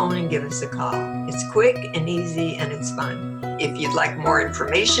up the phone and give us a call. It's quick and easy, and it's fun. If you'd like more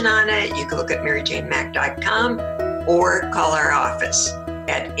information on it, you can look at maryjanemack.com or call our office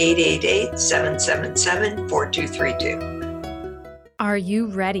at 888-777-4232. Are you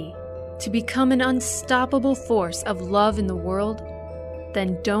ready to become an unstoppable force of love in the world?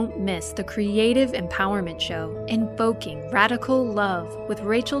 Then don't miss the Creative Empowerment Show, Invoking Radical Love with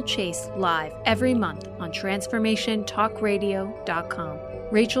Rachel Chase, live every month on TransformationTalkRadio.com.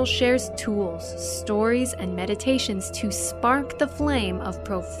 Rachel shares tools, stories, and meditations to spark the flame of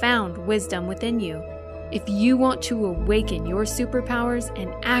profound wisdom within you. If you want to awaken your superpowers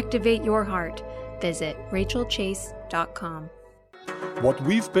and activate your heart, visit RachelChase.com. What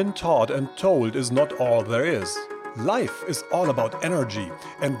we've been taught and told is not all there is. Life is all about energy,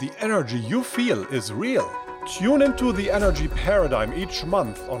 and the energy you feel is real. Tune into the energy paradigm each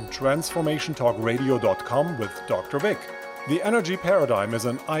month on TransformationTalkRadio.com with Dr. Vic. The energy paradigm is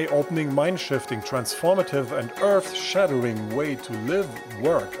an eye-opening, mind-shifting, transformative, and earth-shattering way to live,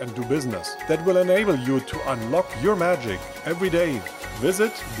 work, and do business that will enable you to unlock your magic every day.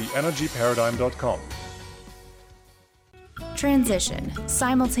 Visit theenergyparadigm.com. Transition,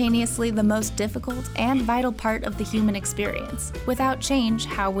 simultaneously the most difficult and vital part of the human experience. Without change,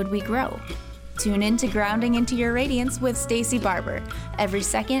 how would we grow? Tune in to Grounding into Your Radiance with Stacey Barber every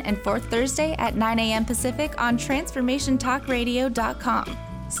second and fourth Thursday at 9 a.m. Pacific on TransformationTalkRadio.com.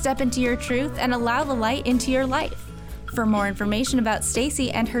 Step into your truth and allow the light into your life. For more information about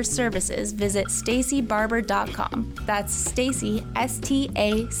Stacey and her services, visit StaceyBarber.com. That's Stacey,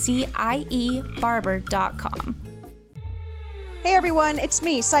 S-T-A-C-I-E, Barber.com. Hey everyone, it's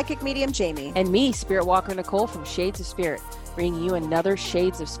me, Psychic Medium Jamie. And me, Spirit Walker Nicole from Shades of Spirit, bringing you another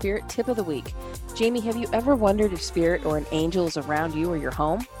Shades of Spirit tip of the week. Jamie, have you ever wondered if spirit or an angel is around you or your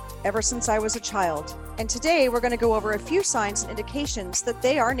home? Ever since I was a child. And today we're going to go over a few signs and indications that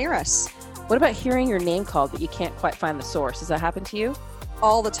they are near us. What about hearing your name called but you can't quite find the source? Does that happen to you?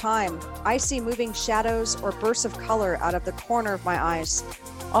 All the time. I see moving shadows or bursts of color out of the corner of my eyes.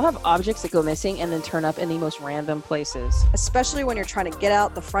 I'll have objects that go missing and then turn up in the most random places. Especially when you're trying to get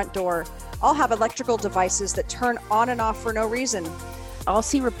out the front door. I'll have electrical devices that turn on and off for no reason. I'll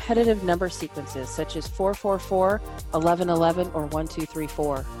see repetitive number sequences such as 444, 1111, or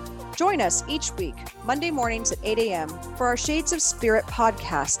 1234. Join us each week, Monday mornings at 8 a.m. for our Shades of Spirit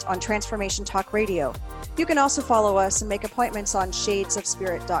podcast on Transformation Talk Radio. You can also follow us and make appointments on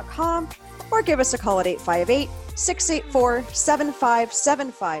shadesofspirit.com or give us a call at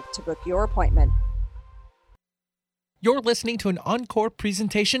 858-684-7575 to book your appointment. You're listening to an encore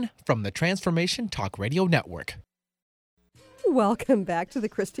presentation from the Transformation Talk Radio Network. Welcome back to the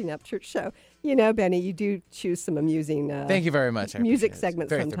Christine Upchurch Show. You know, Benny, you do choose some amusing Thank you very much. music segments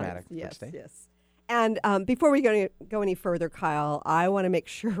very sometimes. Thematic. Yes. And before we go any further, Kyle, I want to make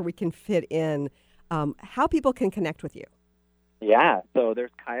sure we can fit in how people can connect with you. Yeah, so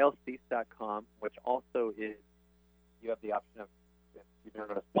there's KyleCease.com, which also is, you have the option of, if you don't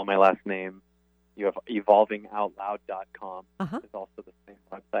know how to spell my last name, you have evolvingoutloud.com. It's also the same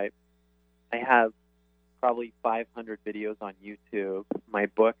website. I have probably 500 videos on YouTube. My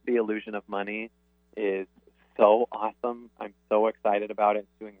book, The Illusion of Money, is so awesome. I'm so excited about it.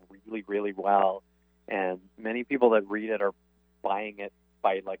 It's doing really, really well. And many people that read it are buying it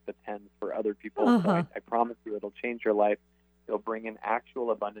by like the tens for other people. So I promise you it'll change your life. It'll bring in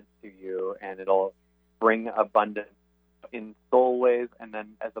actual abundance to you, and it'll bring abundance in soul ways, and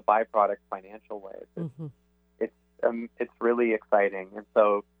then as a byproduct, financial ways. Mm-hmm. It's really exciting. And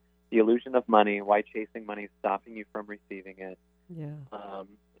so the illusion of money, why chasing money is stopping you from receiving it. Yeah.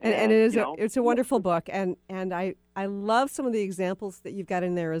 And it is it's a wonderful book, and I love some of the examples that you've got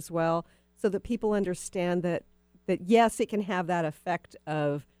in there as well, so that people understand that yes, it can have that effect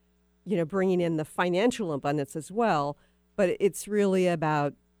of, bringing in the financial abundance as well, but it's really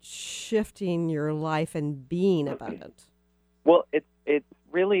about shifting your life and being abundant. Well, it's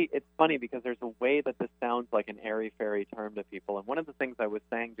funny because there's a way that this sounds like an airy-fairy term to people. And one of the things I was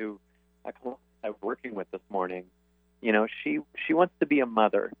saying to a client I was working with this morning, she wants to be a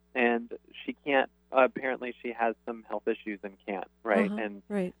mother, and she can't. Apparently, she has some health issues and can't, right? And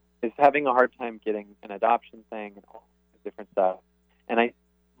right. is having a hard time getting an adoption thing and all this different stuff. And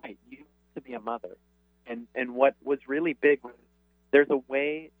you want to be a mother. And what was really big was there's a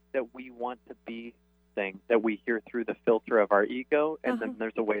way that we want to be things that we hear through the filter of our ego, and then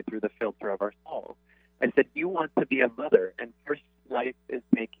there's a way through the filter of our soul. I said, you want to be a mother, and first life is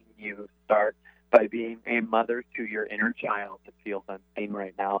making you start by being a mother to your inner child that feels unseen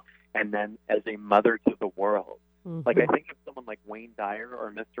right now, and then as a mother to the world. Mm-hmm. Like, I think of someone like Wayne Dyer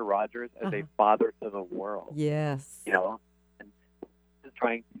or Mr. Rogers as a father to the world. Yes. And just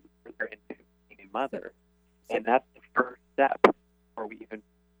trying to turn her into being a mother. And that's the first step before we even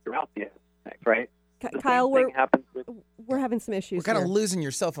throughout the aspects, right? Kyle, we're having some issues. We're kind of losing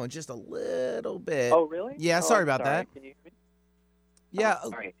your cell phone just a little bit. Oh, really? Yeah, sorry about that. Can you hear me? Yeah. Oh,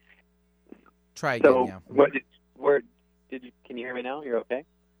 sorry. Try again, so, yeah. Can you hear me now? You're okay?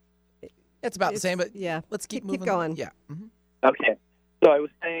 It's about the same, but yeah, let's keep moving. Keep going. Yeah. Mm-hmm. Okay. So I was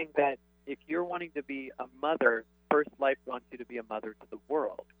saying that if you're wanting to be a mother, first life wants you to be a mother to the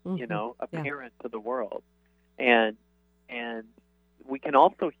world, a parent to the world. And we can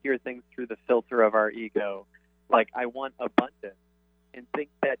also hear things through the filter of our ego, like I want abundance, and think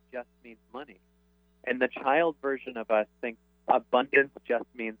that just means money. And the child version of us thinks abundance just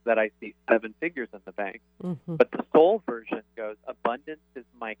means that I see 7 figures in the bank. Mm-hmm. But the soul version goes, abundance is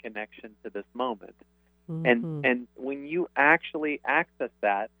my connection to this moment. Mm-hmm. And when you actually access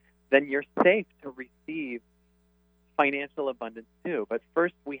that, then you're safe to receive financial abundance too. But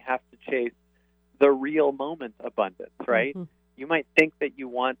first we have to chase the real moment abundance, right? Mm-hmm. You might think that you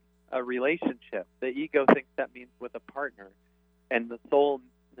want a relationship. The ego thinks that means with a partner, and the soul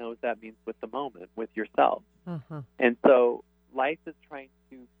knows that means with the moment, with yourself. Uh-huh. And so life is trying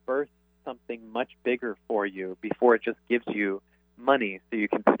to birth something much bigger for you before it just gives you money so you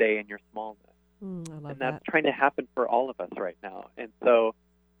can stay in your smallness. I love and that's that. trying to happen for all of us right now. And so,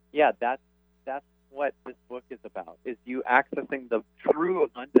 yeah, that's what this book is about, is you accessing the true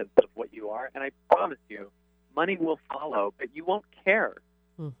abundance of what you are. And I promise you, money will follow, but you won't care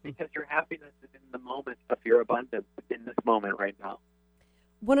because your happiness is in the moment of your abundance in this moment right now.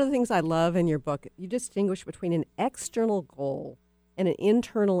 One of the things I love in your book, you distinguish between an external goal and an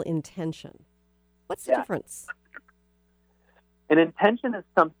internal intention. What's the difference? An intention is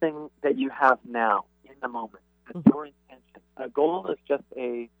something that you have now, in the moment. It's your intention. A goal is just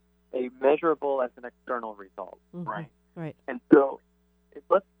a measurable as an external result, right? Right. And so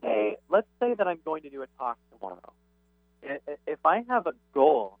let's say that I'm going to do a talk tomorrow. If I have a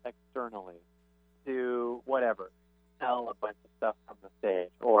goal externally to whatever, sell a bunch of stuff from the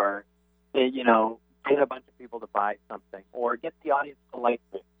stage, or get a bunch of people to buy something, or get the audience to like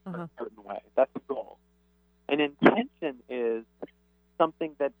me in a certain way, that's a goal. An intention is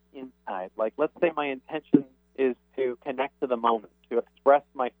something that's inside. Like, let's say my intention is to connect to the moment, to express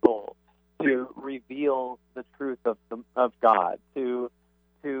my soul, to reveal the truth of God, to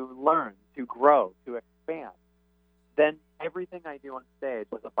learn, to grow, to expand. Then everything I do on stage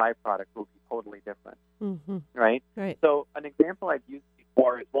as a byproduct will be totally different, right? Right. So an example I've used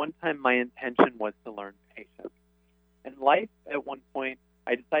before is one time my intention was to learn patience. In life, at one point,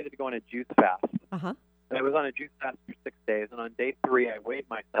 I decided to go on a juice fast. Uh-huh. And I was on a juice fast for 6 days, and on day 3, I weighed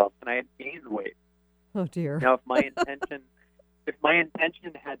myself, and I had gained weight. Oh, dear. Now, if my intention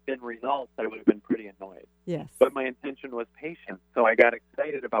had been results, I would have been pretty annoyed. Yes. But my intention was patience, so I got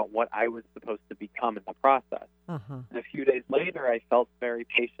excited about what I was supposed to become in the process. Uh-huh. And a few days later, I felt very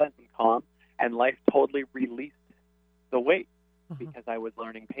patient and calm, and life totally released the weight because I was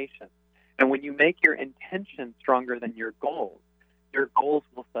learning patience. And when you make your intention stronger than your goals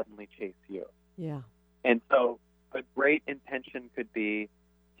will suddenly chase you. Yeah. And so a great intention could be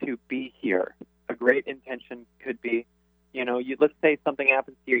to be here. A great intention could be, let's say something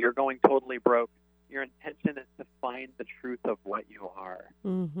happens to you, you're going totally broke. Your intention is to find the truth of what you are,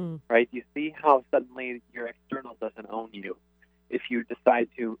 right? You see how suddenly your external doesn't own you. if you decide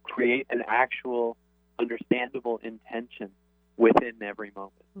to create an actual understandable intention within every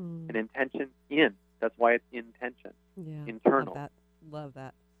moment. An intention that's why it's intention. Yeah, internal. Love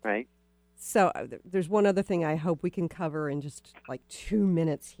that. Right? So there's one other thing I hope we can cover in just like 2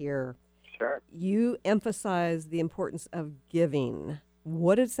 minutes here. Sure. You emphasize the importance of giving.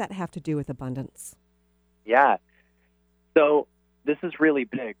 What does that have to do with abundance? Yeah. So this is really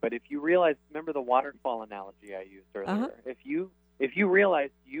big, but if you realize, remember the waterfall analogy I used earlier? If you realize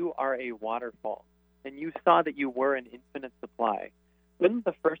you are a waterfall and you saw that you were an infinite supply, wouldn't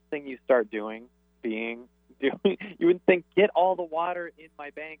the first thing you start doing you would think, get all the water in my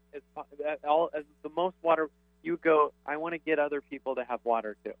bank as the most water. You go, I want to get other people to have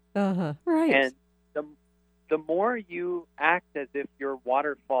water too. Right. And the more you act as if your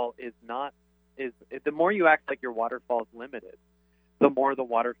waterfall the more you act like your waterfall is limited, the more the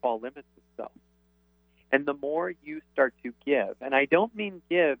waterfall limits itself. And the more you start to give, and I don't mean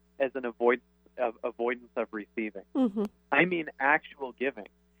give as an avoidance of receiving. I mean actual giving.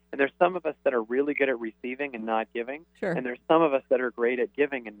 And there's some of us that are really good at receiving and not giving. Sure. And there's some of us that are great at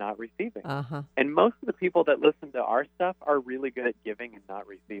giving and not receiving. And most of the people that listen to our stuff are really good at giving and not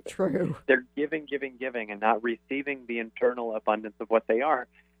receiving. True. They're giving, and not receiving the internal abundance of what they are.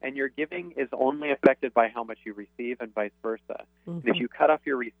 And your giving is only affected by how much you receive and vice versa. And if you cut off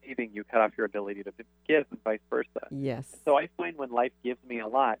your receiving, you cut off your ability to give and vice versa. Yes. So I find when life gives me a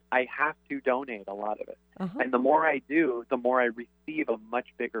lot, I have to donate a lot of it. And the more I do, the more I receive a much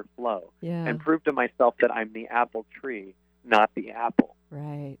bigger flow. Yeah. And prove to myself that I'm the apple tree, not the apple.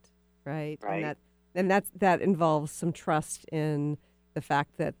 Right. Right. And that involves some trust in the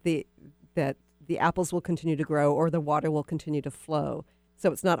fact that the apples will continue to grow or the water will continue to flow.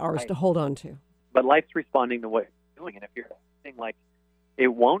 So it's not ours to hold on to. But life's responding to what you're doing. And if you're saying like it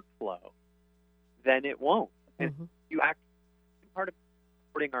won't flow, then it won't. And you act part of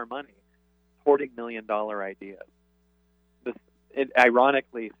hoarding our money, hoarding $1 million ideas. It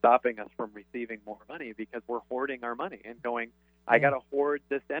ironically stopping us from receiving more money because we're hoarding our money and going, I got to hoard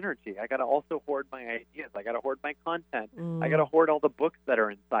this energy. I got to also hoard my ideas. I got to hoard my content. I got to hoard all the books that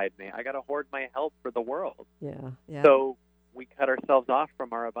are inside me. I got to hoard my help for the world. Yeah. So we cut ourselves off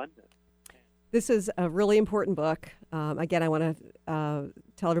from our abundance. This is a really important book. Again, I want to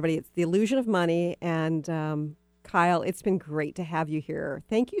tell everybody it's The Illusion of Money. And Kyle, it's been great to have you here.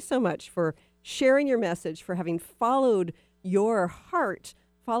 Thank you so much for sharing your message, for having followed your heart,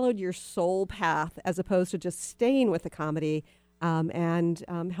 followed your soul path, as opposed to just staying with the comedy and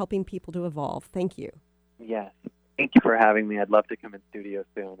helping people to evolve. Thank you. Yes. Thank you for having me. I'd love to come in studio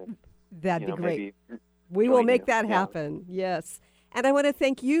soon. And, that'd be great. We will make that happen. Yes. And I want to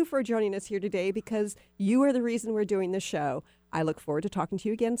thank you for joining us here today because you are the reason we're doing this show. I look forward to talking to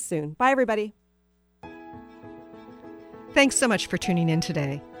you again soon. Bye, everybody. Thanks so much for tuning in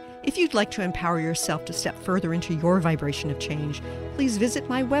today. If you'd like to empower yourself to step further into your vibration of change, please visit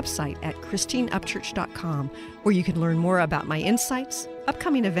my website at christineupchurch.com, where you can learn more about my insights,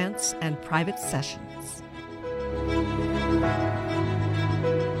 upcoming events, and private sessions.